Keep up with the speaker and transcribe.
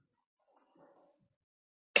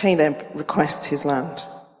Caleb requests his land.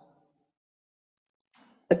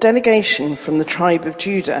 A delegation from the tribe of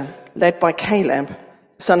Judah, led by Caleb,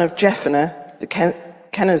 son of Jephunneh the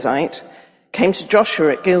Kenizzite, came to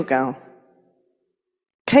Joshua at Gilgal.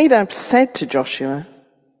 Caleb said to Joshua,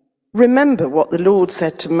 "Remember what the Lord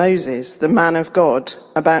said to Moses, the man of God,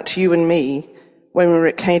 about you and me when we were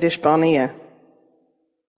at Kadesh Barnea.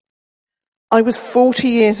 I was 40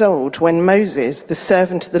 years old when Moses, the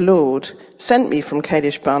servant of the Lord, sent me from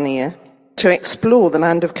Kadesh Barnea to explore the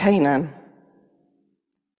land of Canaan.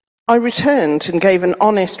 I returned and gave an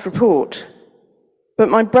honest report, but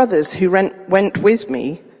my brothers who went with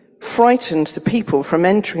me frightened the people from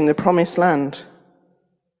entering the promised land.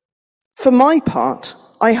 For my part,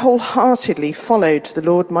 I wholeheartedly followed the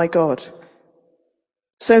Lord my God.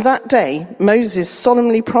 So that day Moses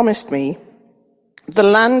solemnly promised me, 'The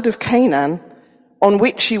land of Canaan, on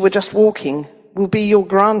which you were just walking, will be your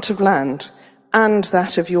grant of land and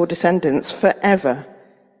that of your descendants forever,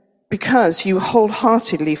 because you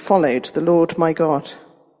wholeheartedly followed the Lord my God.'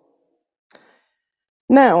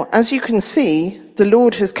 Now, as you can see, the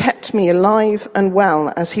Lord has kept me alive and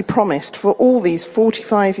well as he promised for all these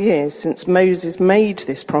 45 years since Moses made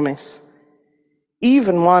this promise,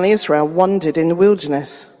 even while Israel wandered in the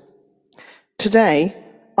wilderness. Today,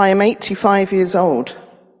 I am 85 years old.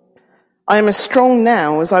 I am as strong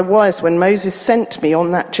now as I was when Moses sent me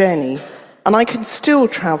on that journey, and I can still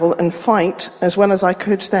travel and fight as well as I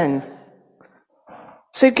could then.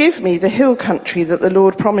 So give me the hill country that the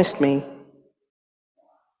Lord promised me.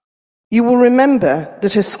 You will remember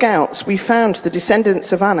that as scouts we found the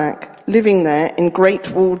descendants of Anak living there in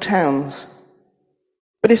great walled towns.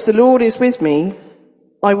 But if the Lord is with me,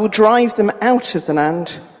 I will drive them out of the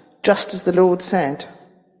land, just as the Lord said."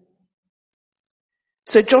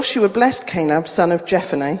 So Joshua blessed Caleb, son of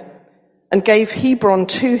Jephunneh, and gave Hebron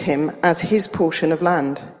to him as his portion of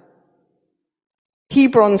land.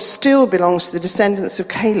 Hebron still belongs to the descendants of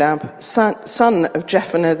Caleb, son of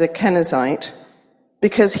Jephunneh the Kenizzite,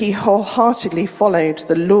 because he wholeheartedly followed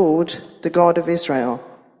the Lord, the God of Israel.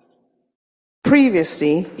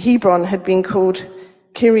 Previously, Hebron had been called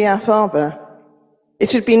Kiriath Arba.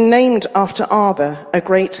 It had been named after Arba, a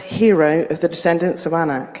great hero of the descendants of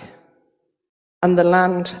Anak, and the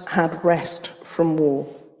land had rest from war.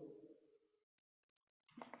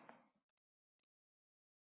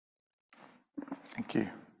 Thank you.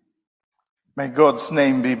 May God's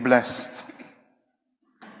name be blessed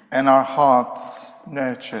and our hearts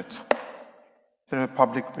nurtured through the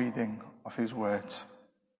public reading of his word.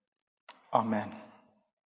 Amen.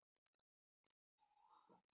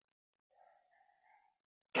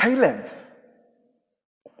 Caleb.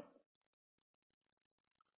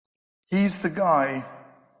 He's the guy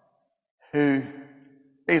who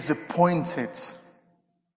is appointed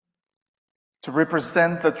to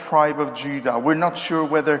represent the tribe of Judah. We're not sure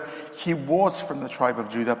whether he was from the tribe of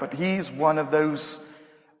Judah, but he's one of those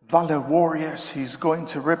valor warriors he's going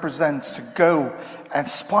to represent to go and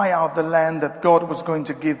spy out the land that God was going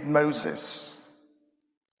to give Moses.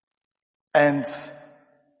 And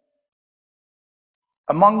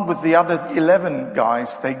among with the other 11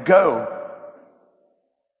 guys, they go.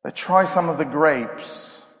 They try some of the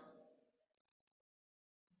grapes.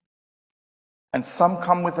 And some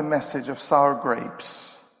come with a message of sour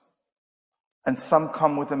grapes. And some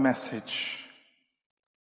come with a message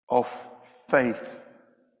of faith.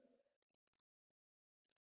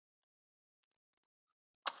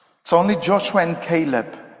 It's only Joshua and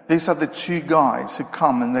Caleb. These are the two guys who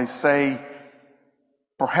come and they say,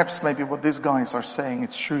 perhaps maybe what these guys are saying,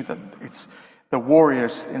 it's true that it's the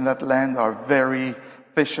warriors in that land are very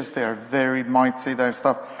vicious, they are very mighty, their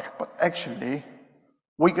stuff. But actually,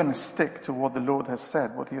 we're going to stick to what the Lord has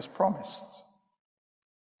said, what he has promised.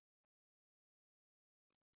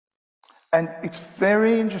 And it's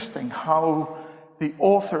very interesting how the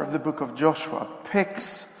author of the book of Joshua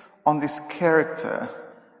picks on this character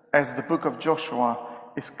as the book of Joshua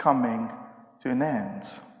is coming to an end,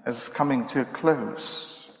 as it's coming to a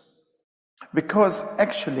close. Because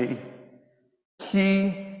actually,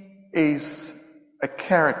 he is a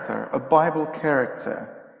character, a Bible character,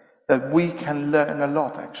 that we can learn a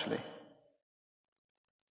lot, actually.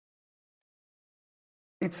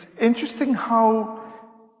 It's interesting how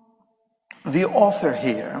the author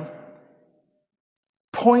here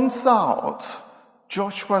points out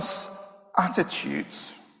Joshua's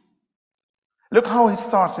attitudes. Look how he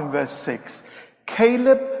starts in verse 6.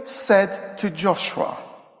 Caleb said to Joshua,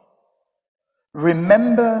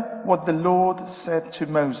 "Remember what the Lord said to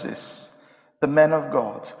Moses, the man of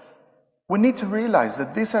God." We need to realize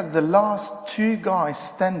that these are the last two guys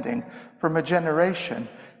standing from a generation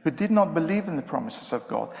who did not believe in the promises of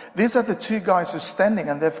God. These are the two guys who are standing,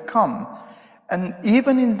 and they've come. And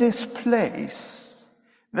even in this place,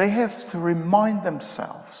 they have to remind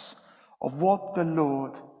themselves of what the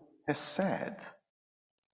Lord has said.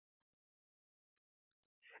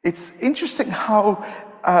 It's interesting how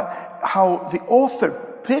the author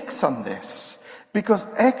picks on this, because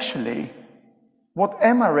actually what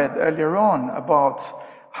Emma read earlier on about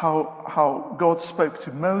how God spoke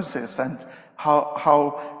to Moses and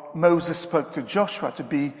how Moses spoke to Joshua to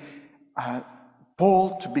be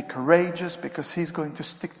bold, to be courageous, because he's going to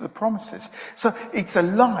stick to the promises. So it's a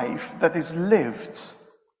life that is lived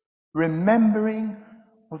remembering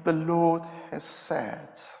what the Lord has said,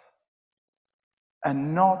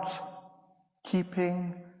 and not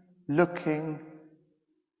keeping, looking,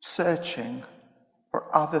 searching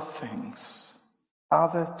for other things,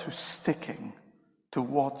 other to sticking to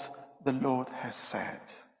what the Lord has said.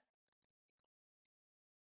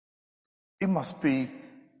 It must be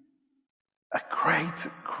a great,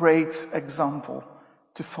 great example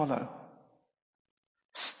to follow.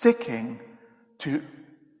 Sticking to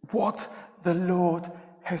what the Lord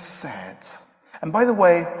has said. And by the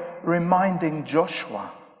way, reminding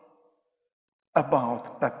Joshua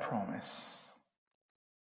about that promise.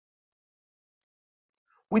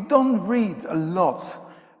 We don't read a lot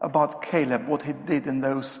about Caleb, what he did in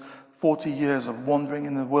those 40 years of wandering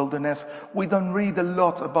in the wilderness. We don't read a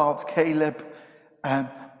lot about Caleb and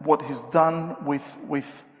what he's done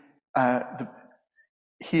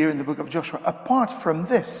here in the book of Joshua. Apart from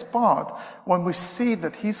this part, when we see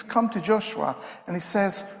that he's come to Joshua and he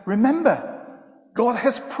says, remember, God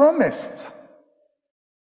has promised.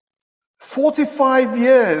 45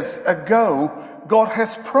 years ago, God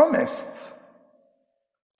has promised.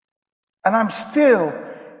 And I'm still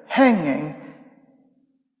hanging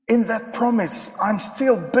in that promise. I'm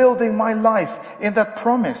still building my life in that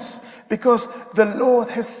promise, because the Lord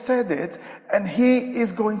has said it, and He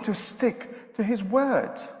is going to stick to His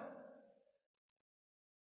word.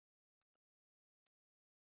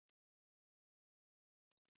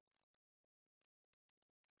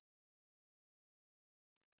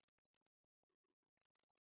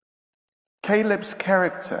 Caleb's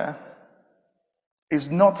character is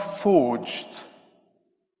not forged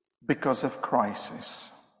because of crisis.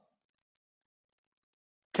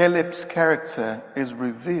 Caleb's character is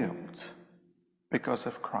revealed because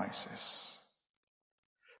of crisis.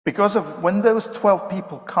 Because of when those 12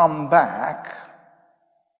 people come back,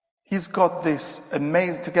 he's got this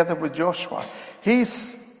amazing, together with Joshua,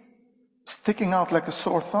 he's sticking out like a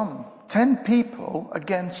sore thumb. 10 people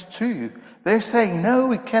against 2. They're saying,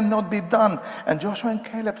 no, it cannot be done. And Joshua and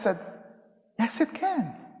Caleb said, yes, it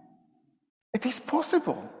can. It is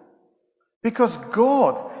possible. Because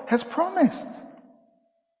God has promised.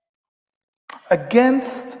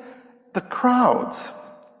 Against the crowd,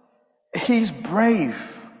 he's brave.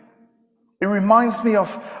 It reminds me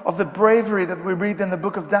of the bravery that we read in the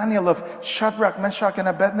book of Daniel of Shadrach, Meshach, and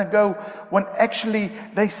Abednego, when actually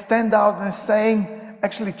they stand out and saying,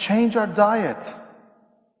 actually change our diet.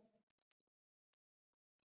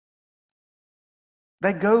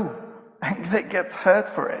 They go and they get hurt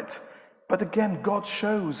for it. But again, God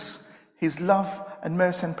shows His love and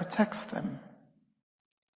mercy and protects them.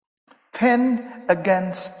 10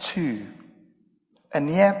 against 2, and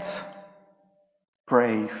yet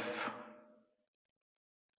brave.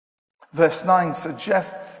 Verse 9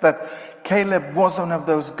 suggests that Caleb was one of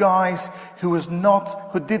those guys who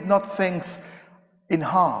did not think in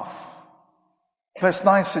half. Verse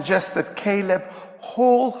 9 suggests that Caleb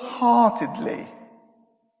wholeheartedly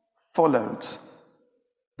followed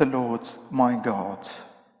the Lord my God.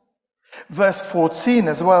 Verse 14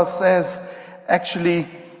 as well says, actually,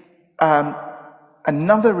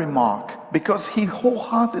 another remark, because he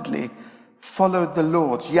wholeheartedly followed the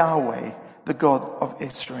Lord, Yahweh, the God of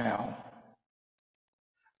Israel.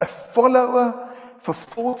 A follower for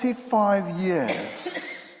 45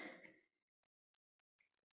 years.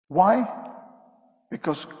 Why?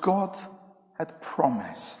 Because God had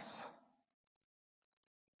promised.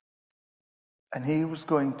 And he was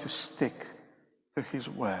going to stick to his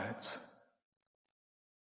word.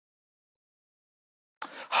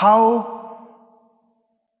 How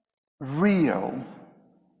real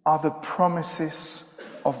are the promises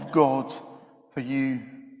of God for you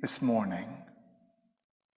this morning?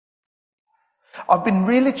 I've been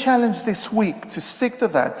really challenged this week to stick to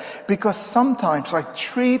that, because sometimes I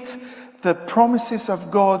treat the promises of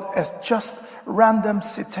God as just random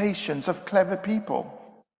citations of clever people.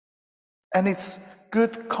 And it's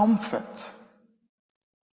good comfort.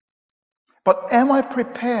 But am I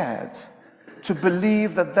prepared to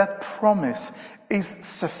believe that that promise is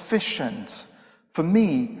sufficient for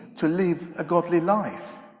me to live a godly life,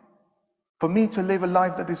 for me to live a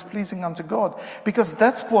life that is pleasing unto God. Because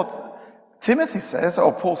that's what Timothy says,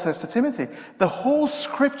 or Paul says to Timothy. The whole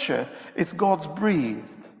Scripture is God's breathed.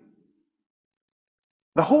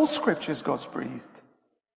 The whole Scripture is God's breathed.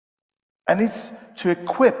 And it's to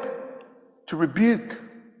equip, to rebuke,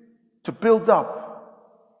 to build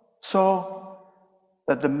up, so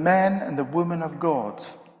that the man and the woman of God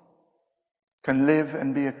can live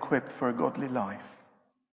and be equipped for a godly life.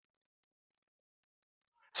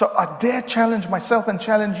 So I dare challenge myself and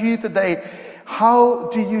challenge you today. How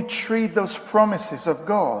do you treat those promises of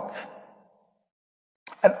God?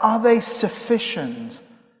 And are they sufficient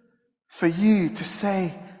for you to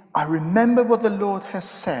say, I remember what the Lord has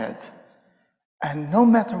said, and no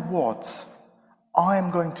matter what, I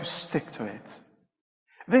am going to stick to it?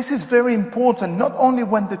 This is very important, not only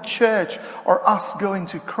when the church or us go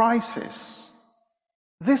into crisis.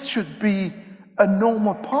 This should be a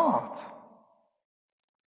normal part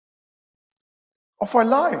of our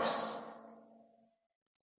lives.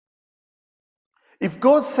 If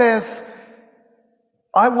God says,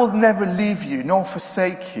 I will never leave you nor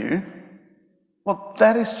forsake you, well,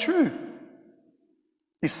 that is true.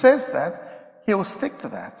 He says that, he will stick to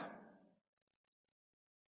that.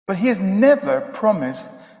 But he has never promised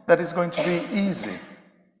that it's going to be easy.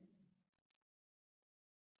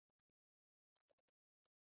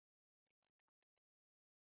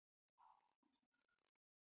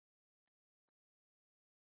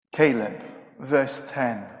 Caleb, verse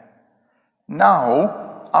 10.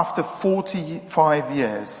 Now, after 45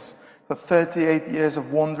 years, for 38 years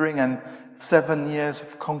of wandering and 7 years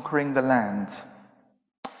of conquering the land.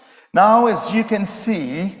 Now, as you can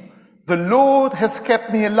see, the Lord has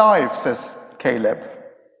kept me alive, says Caleb.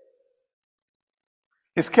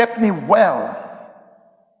 He's kept me well.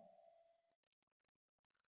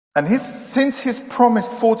 And since he's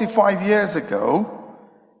promised 45 years ago,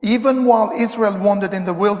 even while Israel wandered in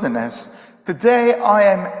the wilderness, today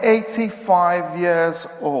I am 85 years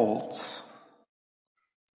old.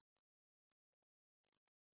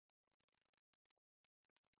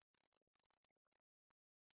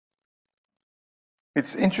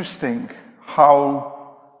 It's interesting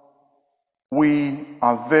how we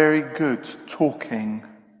are very good talking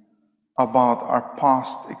about our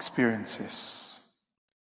past experiences.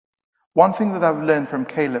 One thing that I've learned from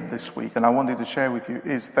Caleb this week, and I wanted to share with you,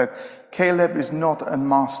 is that Caleb is not a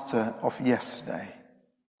master of yesterday.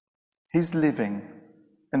 He's living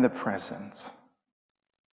in the present.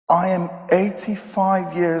 I am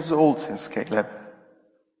 85 years old, says Caleb.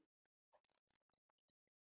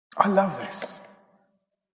 I love this.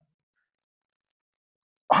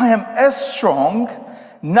 I am as strong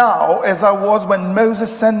now as I was when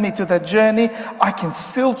Moses sent me to that journey. I can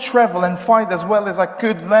still travel and fight as well as I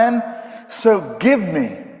could then. So give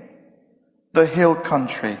me the hill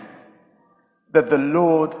country that the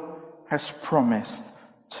Lord has promised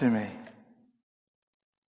to me.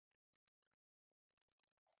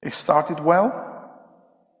 He started well.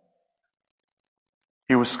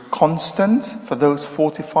 He was constant for those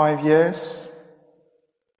 45 years.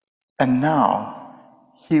 And now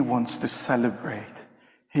he wants to celebrate.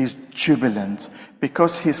 He's jubilant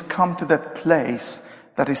because he's come to that place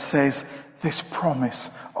that he says, this promise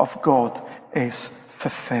of God is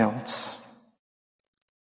fulfilled.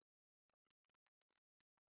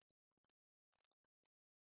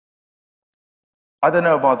 I don't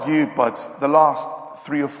know about you, but the last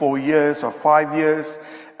 3 or 4 years or 5 years,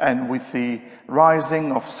 and with the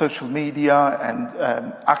rising of social media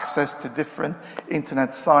and access to different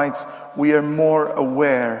internet sites, we are more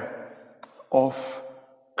aware of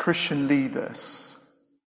Christian leaders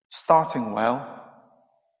starting well,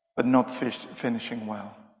 but not finishing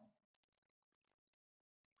well.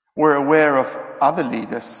 We're aware of other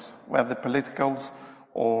leaders, whether politicals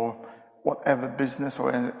or whatever business,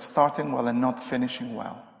 or starting well and not finishing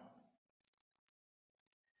well.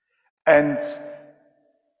 And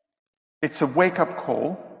it's a wake-up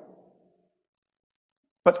call,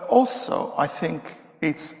 but also I think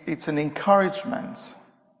it's an encouragement.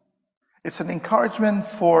 It's an encouragement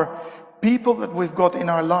for people that we've got in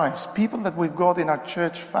our lives, people that we've got in our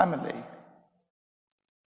church family,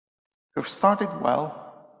 who've started well,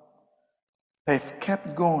 they've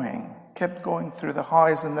kept going through the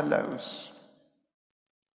highs and the lows.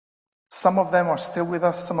 Some of them are still with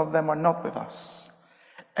us, some of them are not with us.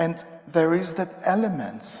 And there is that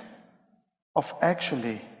element of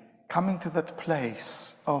actually coming to that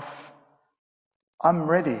place of, I'm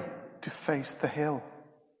ready to face the hill.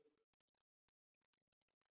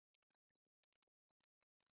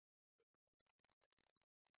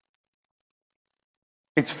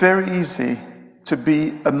 It's very easy to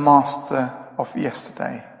be a master of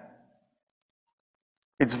yesterday.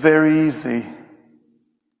 It's very easy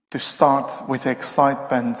to start with the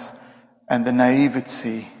excitement and the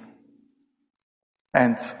naivety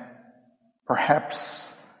and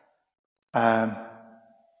perhaps kind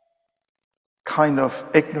of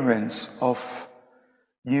ignorance of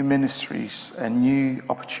new ministries and new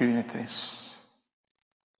opportunities.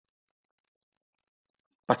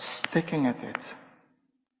 But sticking at it,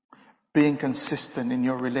 being consistent in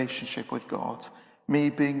your relationship with God, me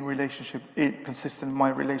being consistent in my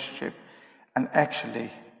relationship, and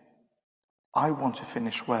actually, I want to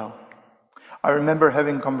finish well. I remember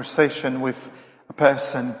having a conversation with a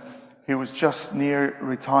person who was just near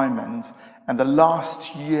retirement, and the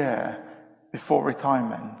last year before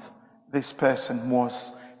retirement, this person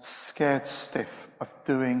was scared stiff of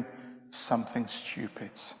doing something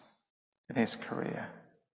stupid in his career.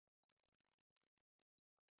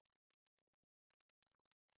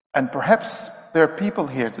 And perhaps there are people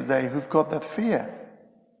here today who've got that fear.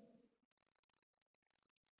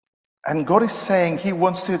 And God is saying He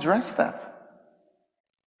wants to address that.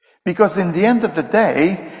 Because in the end of the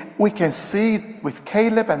day, we can see with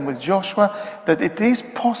Caleb and with Joshua that it is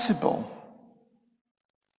possible.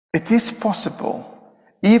 It is possible,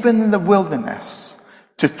 even in the wilderness,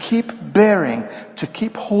 to keep bearing, to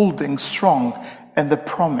keep holding strong in the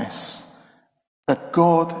promise that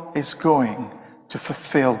God is going to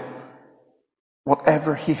fulfill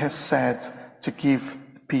whatever He has said to give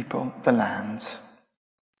people the land.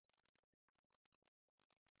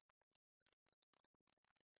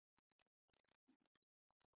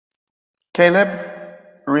 Caleb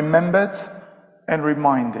remembered and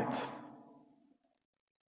reminded.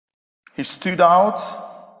 He stood out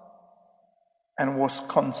and was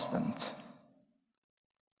constant.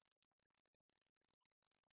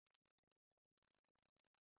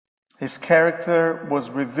 His character was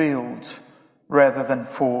revealed rather than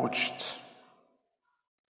forged.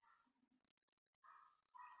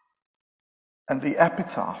 And the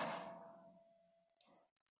epitaph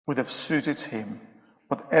would have suited him,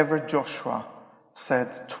 whatever Joshua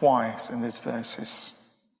said twice in these verses.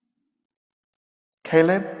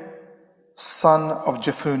 Caleb, son of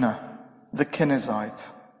Jephunneh, the Kenizzite,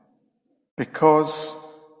 because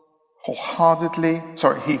he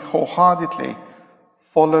wholeheartedly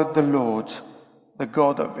followed the Lord, the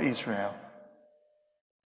God of Israel.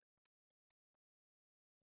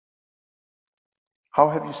 How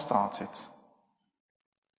have you started?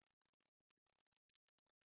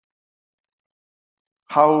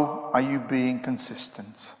 How are you being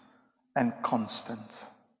consistent and constant?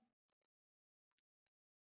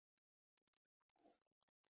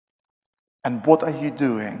 And what are you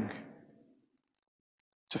doing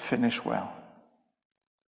to finish well?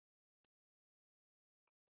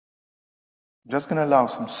 I'm just going to allow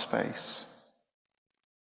some space.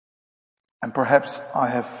 And perhaps I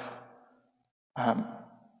have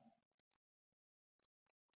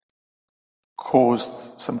caused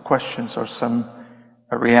some questions or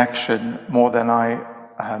a reaction more than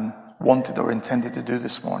I wanted or intended to do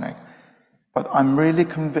this morning. But I'm really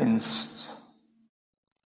convinced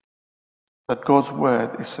that God's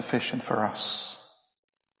word is sufficient for us.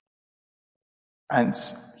 And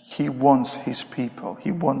He wants His people,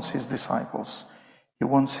 He wants His disciples, He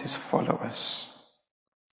wants His followers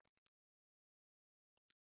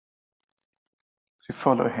to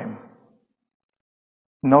follow Him.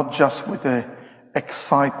 Not just with the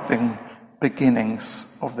exciting beginnings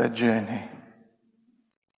of their journey,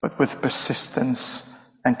 but with persistence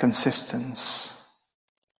and consistency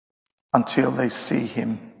until they see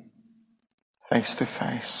Him face to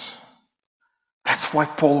face. That's why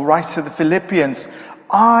Paul writes to the Philippians,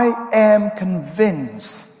 I am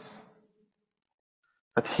convinced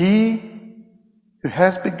that He who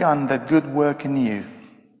has begun that good work in you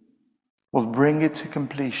will bring it to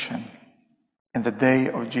completion in the day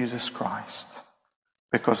of Jesus Christ.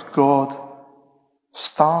 Because God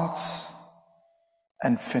starts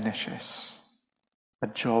and finishes the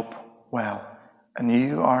job well, and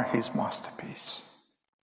you are His masterpiece.